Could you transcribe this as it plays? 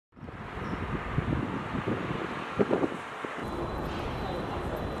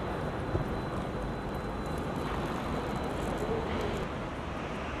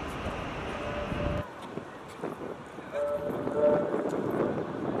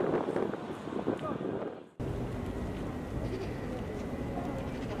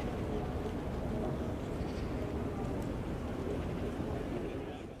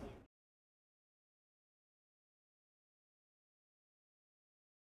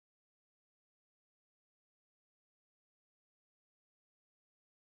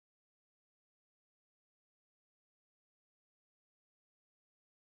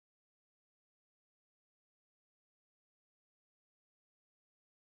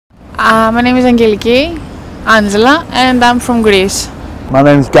My name is Angela, and I'm from Greece. My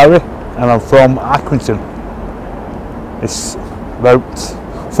name's Gary and I'm from Accrington. It's about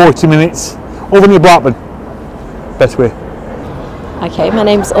 40 minutes over near Blackburn, best way. Okay, my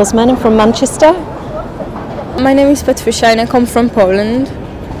name's Osman, I'm from Manchester. My name is Patricia and I come from Poland.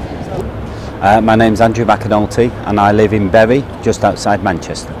 My name's Andrew McAnulty and I live in Bury, just outside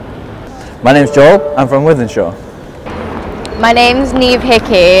Manchester. My name's Joel, I'm from Wythenshawe. My name's Neve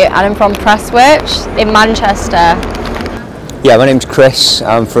Hickey and I'm from Prestwich in Manchester. Yeah, my name's Chris,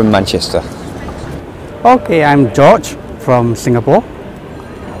 I'm from Manchester. Okay, I'm George from Singapore.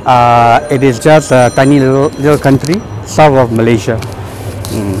 It is just a tiny little country south of Malaysia.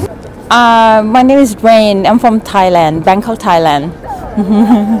 My name is Rain, I'm from Thailand, Bangkok, Thailand.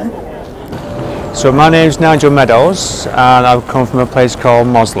 So my name's Nigel Meadows and I've come from a place called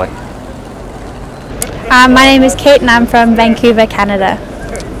Mosley. My name is Kate and I'm from Vancouver, Canada.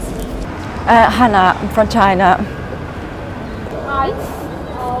 Hannah, I'm from China.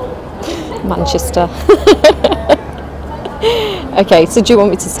 Manchester. Okay, so do you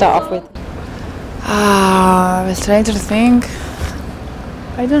want me to start off with? The stranger thing,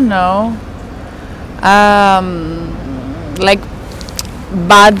 I don't know. Like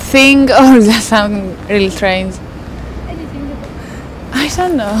bad thing or just something really strange? I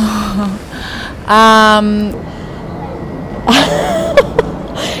don't know.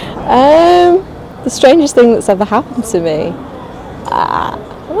 The strangest thing that's ever happened to me.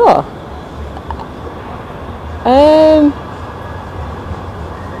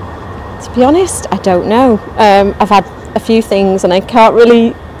 To be honest, I don't know. I've had a few things and I can't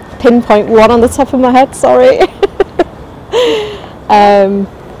really pinpoint one on the top of my head, sorry.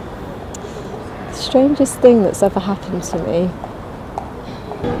 Strangest thing that's ever happened to me.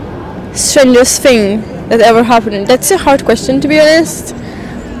 Strangest thing that ever happened? That's a hard question, to be honest.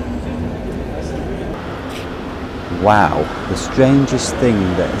 Wow, the strangest thing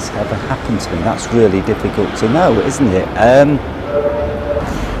that has ever happened to me. That's really difficult to know, isn't it?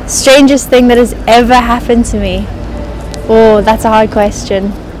 Strangest thing that has ever happened to me? Oh, that's a hard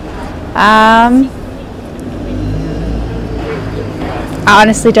question. I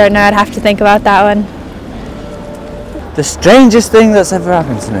honestly don't know, I'd have to think about that one. The strangest thing that's ever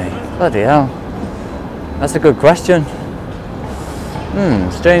happened to me? Bloody hell. That's a good question.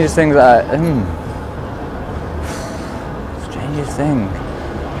 Strangest thing that strangest thing.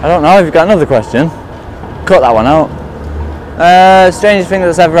 I don't know, if you've got another question, cut that one out. Strangest thing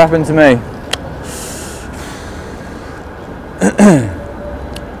that's ever happened to me.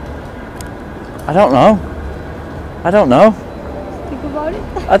 I don't know. Think about it.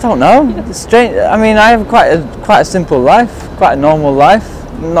 I don't know. It's strange. I mean, I have quite a simple life, quite a normal life.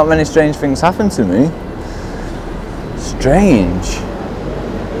 Not many strange things happen to me. Strange.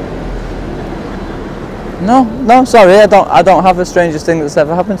 No, sorry, I don't have the strangest thing that's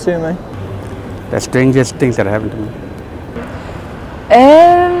ever happened to me. The strangest things that happened to me.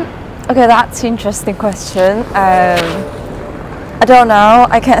 Okay, that's an interesting question. I don't know,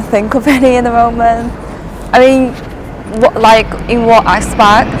 I can't think of any in the moment. I mean, in what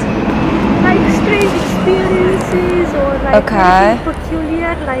aspect? Like strange experiences or like anything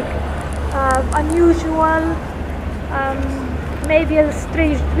peculiar, like unusual, maybe a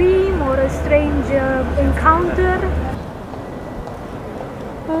strange dream or a strange encounter.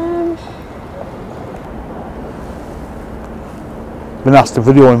 Been asked a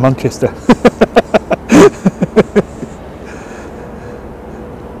video in Manchester.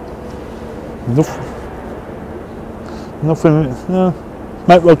 Nothing, no.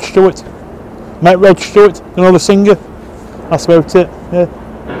 Mike Rod Stewart, you know, the singer, that's about it, yeah.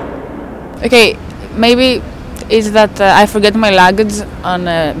 Okay, maybe it's that I forget my luggage on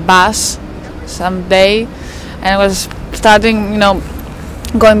a bus someday, and I was starting,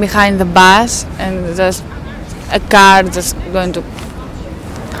 going behind the bus, and just a car just going to,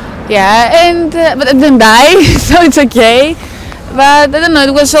 but I didn't die, so it's okay. But I don't know,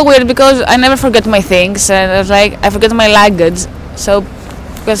 it was so weird because I never forget my things, and I was like, I forget my luggage, so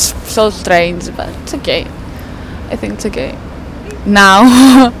it was so strange, but it's okay. I think it's okay. Now,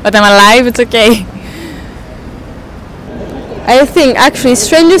 but I'm alive, it's okay. I think actually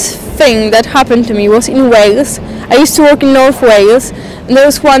strangest thing that happened to me was in Wales. I used to work in North Wales, and there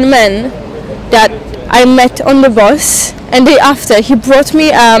was one man that I met on the bus, and the day after he brought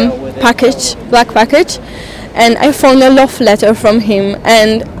me black package, and I found a love letter from him,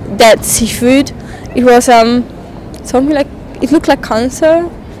 and that seafood, it was something like, it looked like cancer,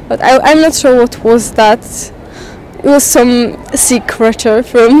 but I'm not sure what was that. It was some secret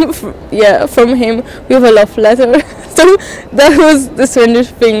from him with a love letter. So that was the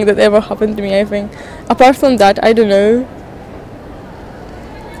strangest thing that ever happened to me, I think. Apart from that, I don't know.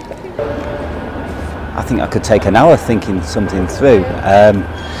 I think I could take an hour thinking something through.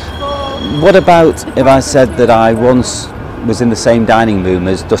 What about if I said that I once was in the same dining room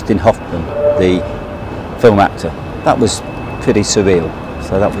as Dustin Hoffman, the film actor? That was pretty surreal.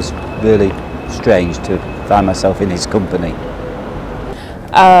 So that was really strange to find myself in his company.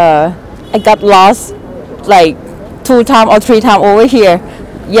 I got lost like 2 times or 3 times over here.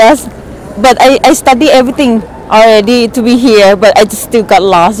 Yes, but I study everything already to be here, but I just still got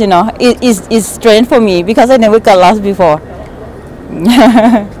lost, you know. It's strange for me because I never got lost before.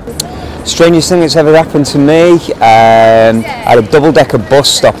 Strangest thing that's ever happened to me, I had a double-decker bus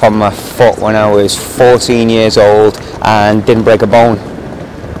stop on my foot when I was 14 years old and didn't break a bone.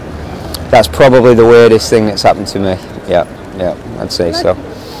 That's probably the weirdest thing that's happened to me. Yeah, I'd say so.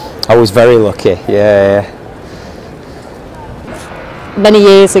 I was very lucky, yeah. Many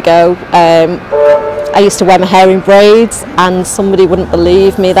years ago, I used to wear my hair in braids, and somebody wouldn't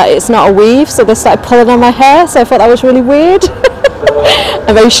believe me that it's not a weave, so they started pulling on my hair, so I thought that was really weird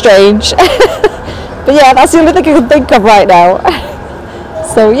and very strange. But yeah, that's the only thing I can think of right now.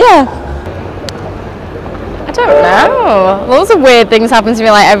 So yeah. I don't know. Loads of weird things happen to me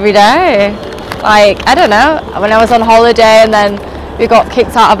like every day. Like, I don't know, when I was on holiday and then we got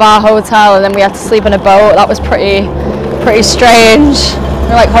kicked out of our hotel and then we had to sleep on a boat, that was pretty strange. We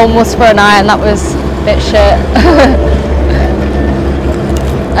were like homeless for a night and that was a bit shit.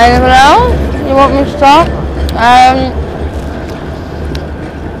 Anything else you want me to start?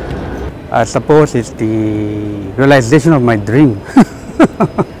 I suppose it's the realization of my dream,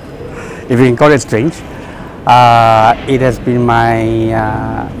 if you can call it strange. It has been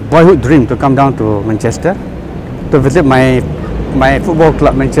my boyhood dream to come down to Manchester to visit my football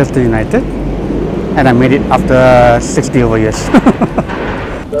club, Manchester United, and I made it after 60 over years.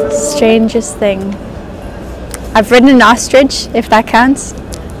 Strangest thing. I've ridden an ostrich, if that counts.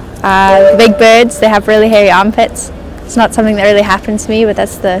 Big birds, they have really hairy armpits. It's not something that really happened to me, but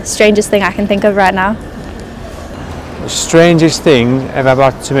that's the strangest thing I can think of right now. The strangest thing ever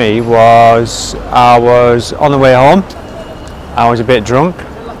happened to me was I was on the way home. I was a bit drunk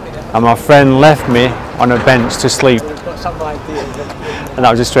and my friend left me on a bench to sleep. And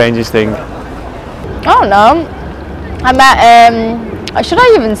that was the strangest thing. Oh no. I met, should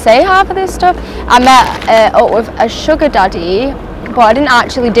I even say half of this stuff? I met up with a sugar daddy, but I didn't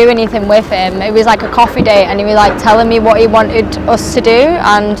actually do anything with him. It was like a coffee date and he was like telling me what he wanted us to do,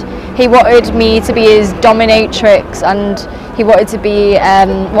 and he wanted me to be his dominatrix and he wanted to be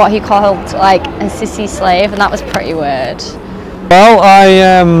what he called like a sissy slave, and that was pretty weird. Well,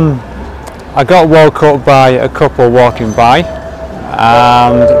 I got woke up by a couple walking by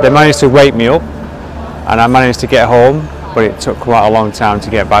and they managed to wake me up and I managed to get home, but it took quite a long time to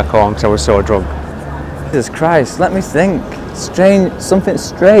get back home because I was so drunk. Jesus Christ, let me think. Strange, something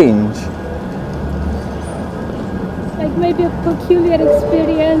strange. Like maybe a peculiar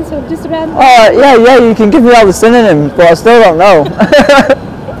experience or just random. Oh yeah, you can give me all the synonyms, but I still don't know.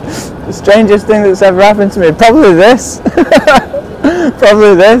 The strangest thing that's ever happened to me, probably this.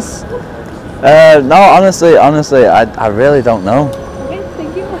 Probably this. No, honestly, I really don't know. Okay,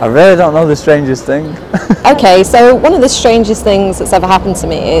 thank you. I really don't know the strangest thing. Okay, so one of the strangest things that's ever happened to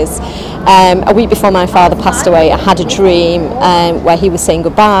me is a week before my father passed away, I had a dream where he was saying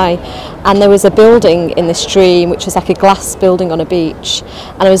goodbye, and there was a building in this dream which was like a glass building on a beach,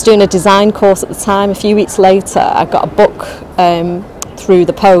 and I was doing a design course at the time. A few weeks later I got a book through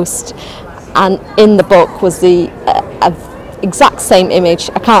the post, and in the book was the exact same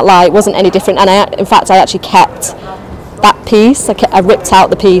image. I can't lie, it wasn't any different, and in fact I actually kept that piece. I ripped out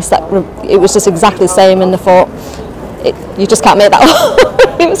the piece, it was just exactly the same, and I thought, you just can't make that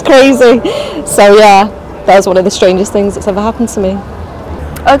up. It was crazy. So yeah, that was one of the strangest things that's ever happened to me.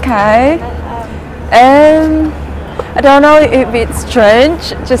 Okay. I don't know if it's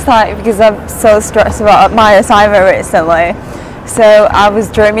strange, just like because I'm so stressed about my assignment recently. So I was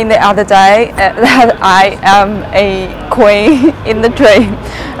dreaming the other day that I am a queen in the dream,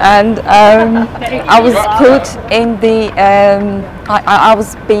 and I was put in the I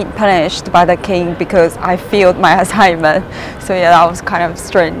was being punished by the king because I failed my assignment. So yeah, that was kind of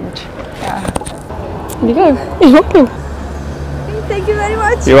strange. Yeah. There you go. You're welcome. Thank you very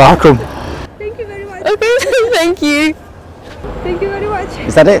much. You're welcome. Thank you very much. Okay, thank you. Thank you very much.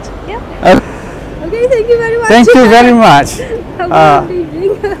 Is that it? Yeah. Okay, thank you very much. Thank you very much. Have a good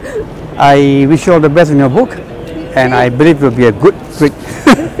evening. I wish you all the best in your book, and I believe it will be a good read.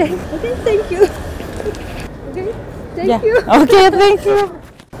 Okay, thank you. Okay, thank you. Okay, thank you.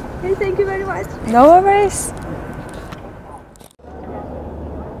 Okay, thank you very much. No worries.